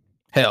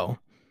 hell.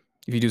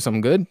 If you do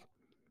something good,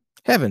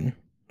 heaven.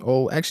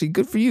 Oh, actually,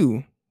 good for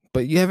you.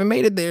 But you haven't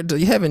made it there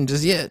to heaven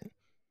just yet.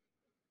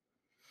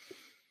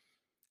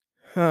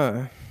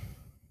 Huh.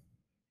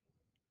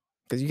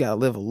 Because you got to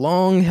live a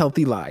long,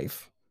 healthy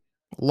life.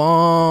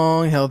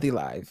 Long, healthy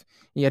life.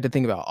 You have to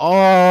think about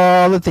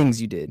all the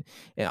things you did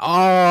and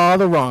all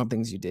the wrong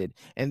things you did,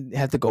 and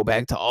have to go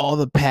back to all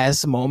the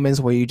past moments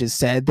where you just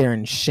sat there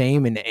in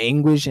shame and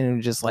anguish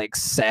and just like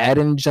sad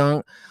and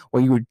junk,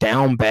 where you were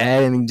down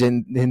bad, and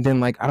then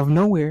like out of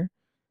nowhere,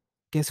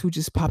 guess who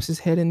just pops his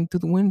head in through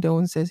the window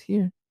and says,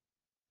 "Here,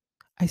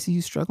 I see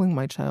you struggling,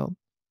 my child.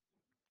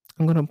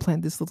 I'm gonna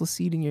plant this little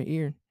seed in your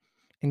ear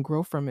and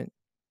grow from it."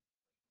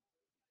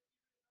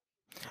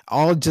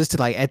 All just to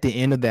like at the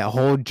end of that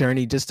whole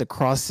journey, just to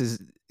cross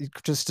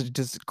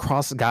just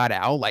cross God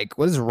out. Like,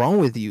 what is wrong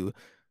with you?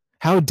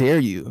 How dare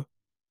you?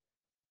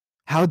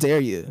 How dare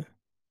you?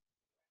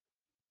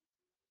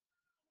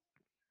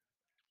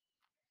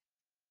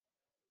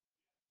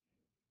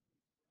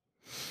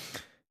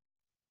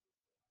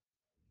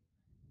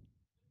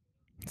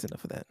 It's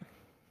enough of that.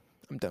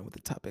 I'm done with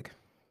the topic.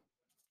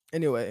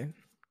 Anyway,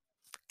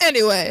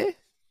 anyway.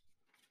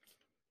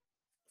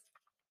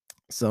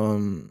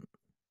 So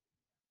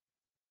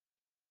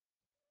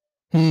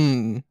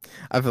hmm,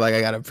 I feel like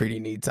I got a pretty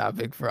neat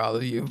topic for all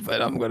of you, but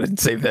I'm gonna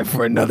save that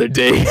for another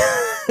day.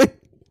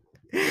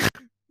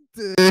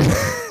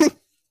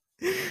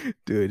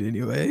 Do it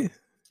anyway.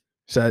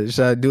 Should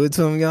I do it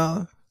to him,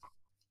 y'all?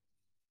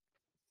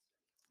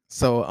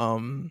 So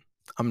I'm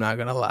not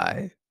gonna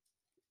lie.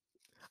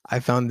 I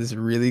found this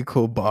really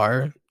cool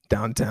bar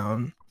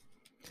downtown.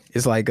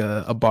 It's like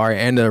a bar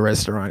and a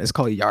restaurant. It's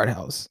called Yard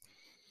House.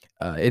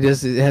 It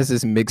has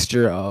this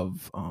mixture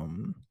of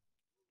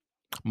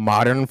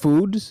modern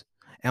foods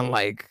and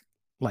like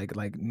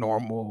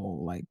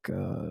normal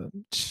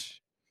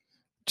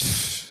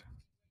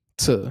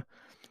to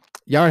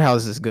Yard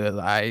House is good.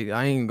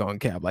 I ain't gonna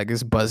cap. Like,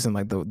 it's buzzing.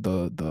 Like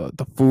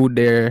the food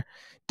there.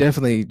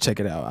 Definitely check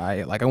it out.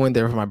 I went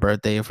there for my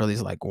birthday for at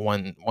least like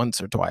once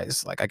or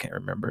twice. Like, I can't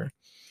remember.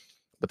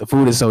 But the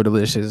food is so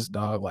delicious,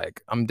 dog. Like,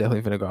 I'm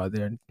definitely gonna go out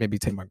there and maybe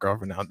take my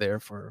girlfriend out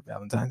there for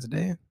Valentine's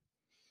Day.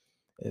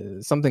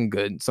 Something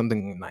good,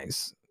 something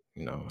nice.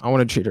 I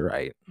want to treat her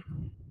right.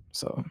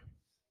 So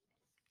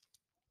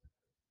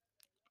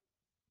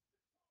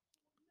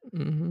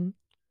Mhm.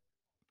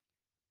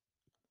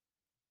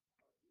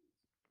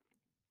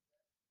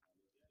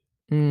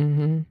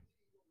 Mhm.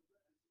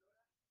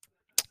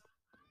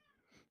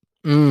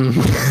 Mm.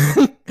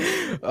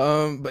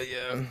 But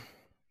yeah,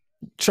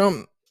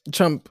 Trump.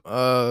 Trump.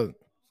 I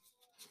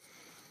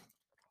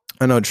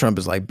know Trump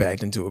is like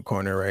backed into a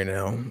corner right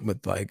now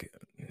with like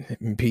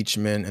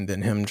impeachment and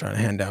then him trying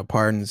to hand out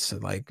pardons to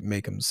like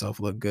make himself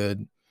look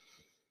good.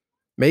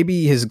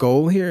 Maybe his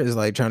goal here is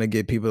like trying to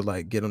get people to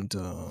like get him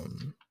to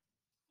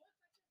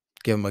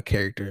give him a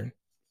character,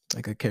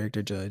 like a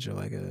character judge or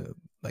like a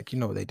like you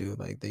know what they do,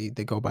 like they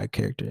go by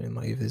character and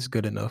like if it's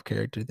good enough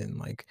character, then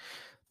like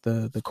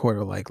the court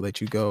will like let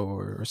you go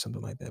or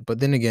something like that. But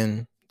then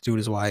again, dude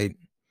is white.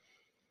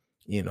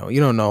 You know, you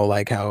don't know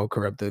like how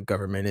corrupt the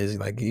government is.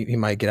 Like he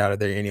might get out of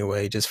there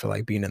anyway, just for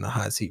like being in the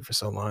hot seat for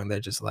so long. They're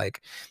just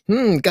like,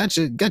 got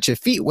your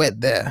feet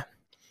wet there.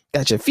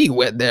 Got your feet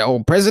wet there,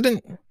 old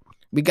president.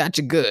 We got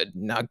you good.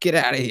 Now get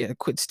out of here.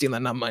 Quit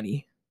stealing our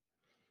money.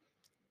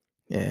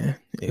 Yeah,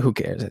 who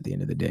cares at the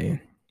end of the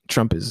day?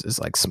 Trump is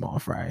like small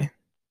fry,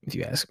 if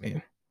you ask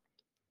me.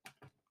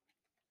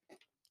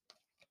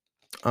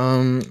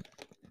 Um,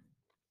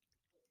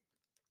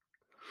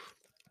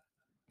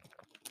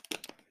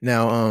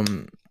 now,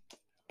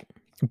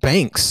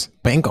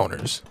 bank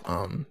owners,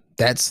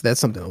 that's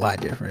something a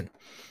lot different.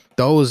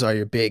 Those are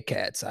your big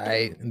cats.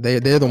 They're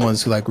the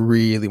ones who like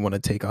really want to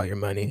take all your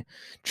money.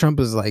 Trump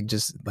is like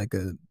just like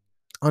a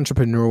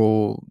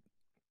entrepreneurial.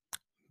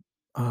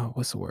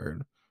 What's the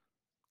word?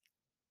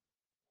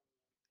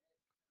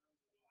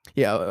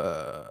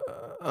 Yeah,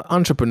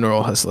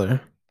 entrepreneurial hustler.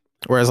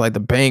 Whereas like the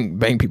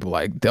bank people,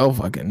 like they're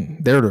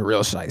the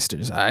real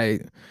shysters. I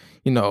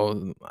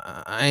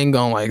ain't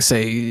gonna like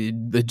say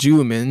the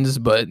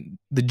Jumans, but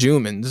the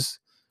Jumans,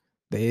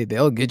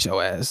 they'll get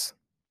your ass.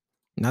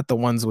 Not the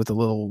ones with the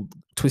little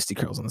twisty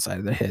curls on the side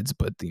of their heads,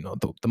 but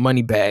the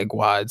money bag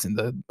wads and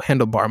the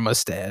handlebar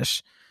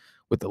mustache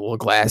with the little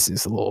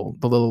glasses, the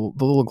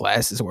little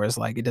glasses where it's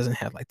like it doesn't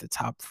have like the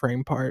top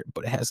frame part,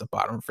 but it has a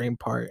bottom frame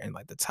part, and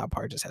like the top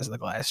part just has the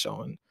glass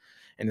showing,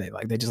 and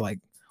they just like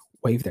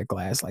wave their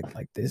glass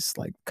like this,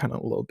 like kind of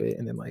a little bit,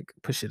 and then like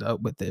push it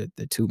up with their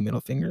two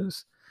middle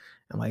fingers,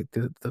 and like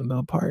the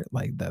middle part,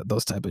 like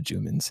those type of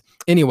humans.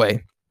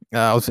 Anyway,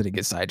 I was gonna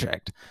get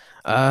sidetracked.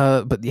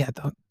 But yeah,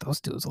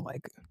 those dudes will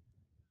like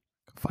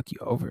fuck you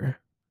over,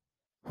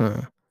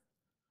 huh?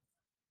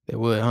 They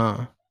would,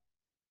 huh?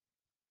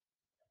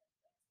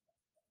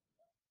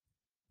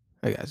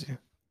 I got you.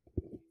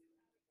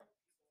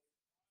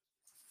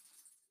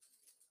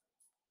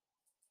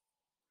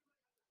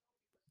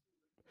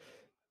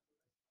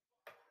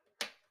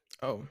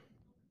 Oh,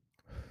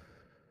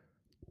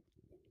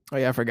 oh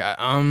yeah, I forgot.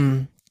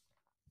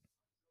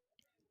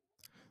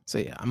 So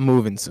yeah, I'm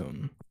moving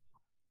soon.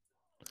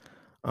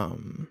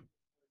 Um,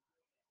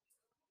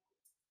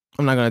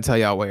 I'm not gonna tell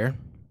y'all where.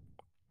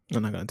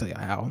 I'm not gonna tell y'all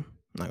how. I'm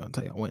not gonna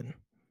tell y'all when.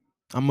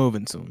 I'm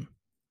moving soon.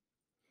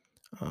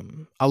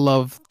 I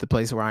love the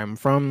place where I'm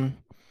from.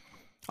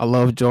 I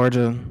love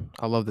Georgia.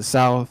 I love the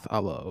South. I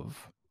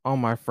love all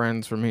my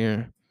friends from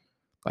here.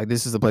 Like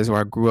this is the place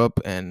where I grew up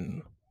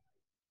and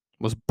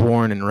was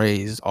born and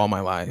raised all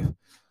my life.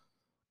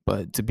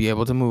 But to be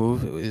able to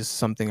move is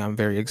something I'm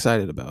very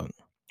excited about.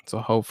 So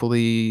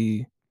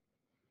hopefully,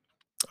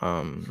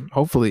 I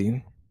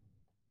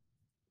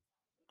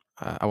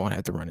won't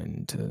have to run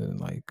into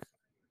like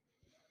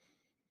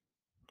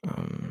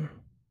um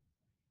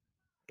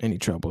any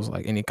troubles,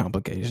 like any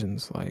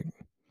complications. Like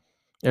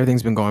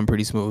everything's been going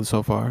pretty smooth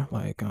so far.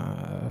 Like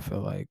I feel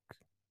like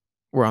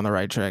we're on the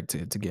right track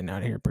to getting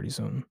out of here pretty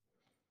soon.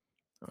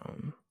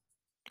 Um,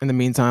 in the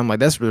meantime, like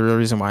that's the real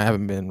reason why I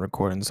haven't been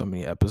recording so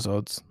many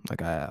episodes.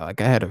 Like I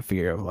had a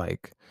fear of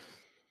like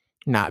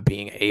not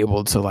being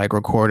able to like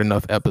record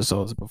enough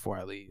episodes before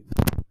I leave.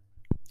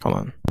 Hold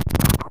on.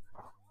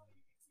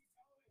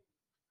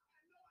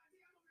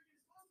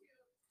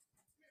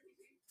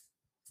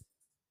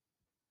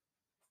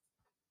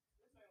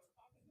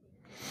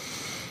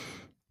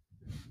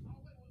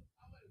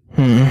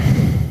 Hmm.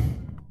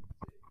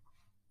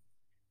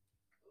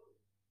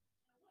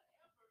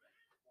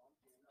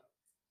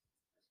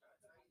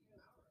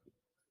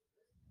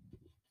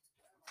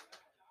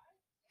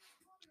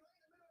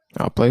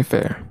 I'll play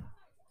fair.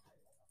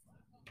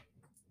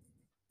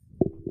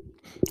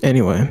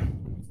 Anyway,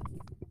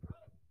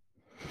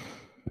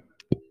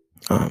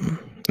 in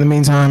the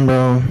meantime,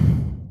 bro,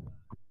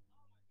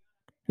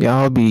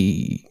 y'all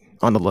be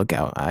on the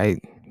lookout. I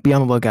be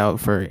on the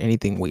lookout for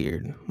anything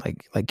weird.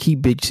 Like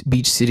keep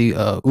beach city.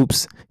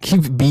 Oops,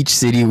 keep beach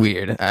city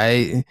weird.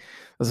 That's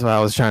what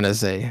I was trying to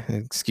say.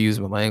 Excuse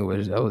my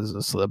language. That was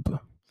a slip.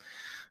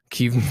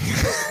 Keep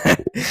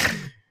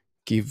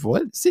keep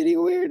what city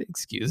weird?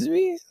 Excuse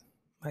me.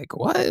 Like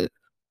what?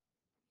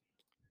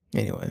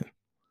 Anyway,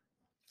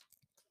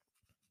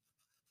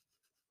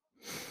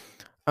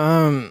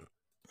 um,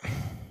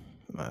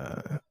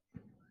 uh,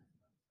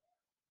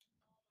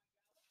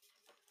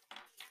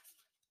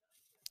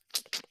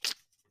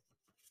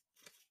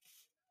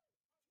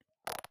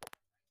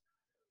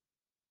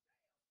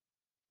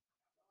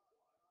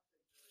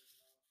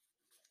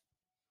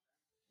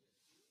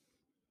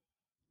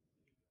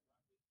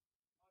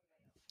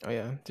 Oh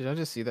yeah, did I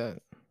just see that?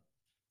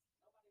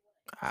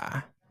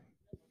 Ah,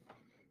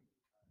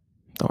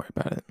 don't worry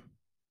about it.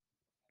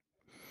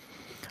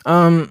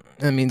 In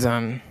the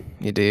meantime,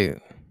 you did.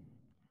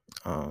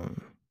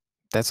 Um,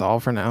 that's all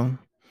for now.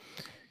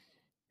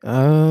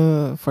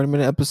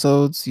 40-minute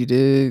episodes. You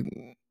did.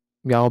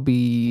 Y'all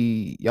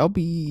be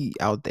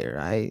out there,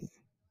 right?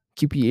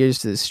 Keep your ears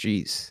to the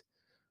streets.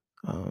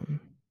 Um,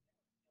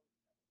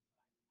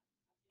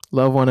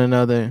 love one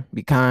another.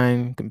 Be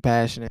kind,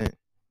 compassionate.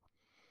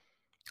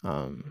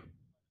 Um,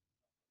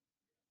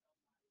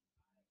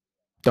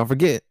 don't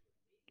forget,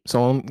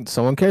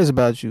 someone cares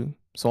about you.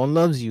 Someone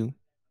loves you.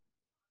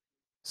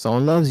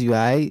 Someone loves you.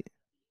 Right?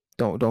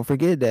 Don't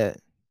forget that.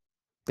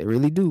 They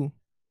really do.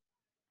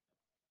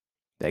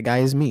 That guy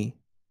is me.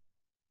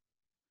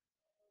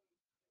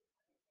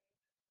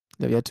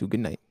 Love y'all too. Good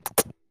night.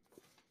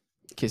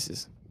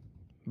 Kisses.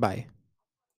 Bye.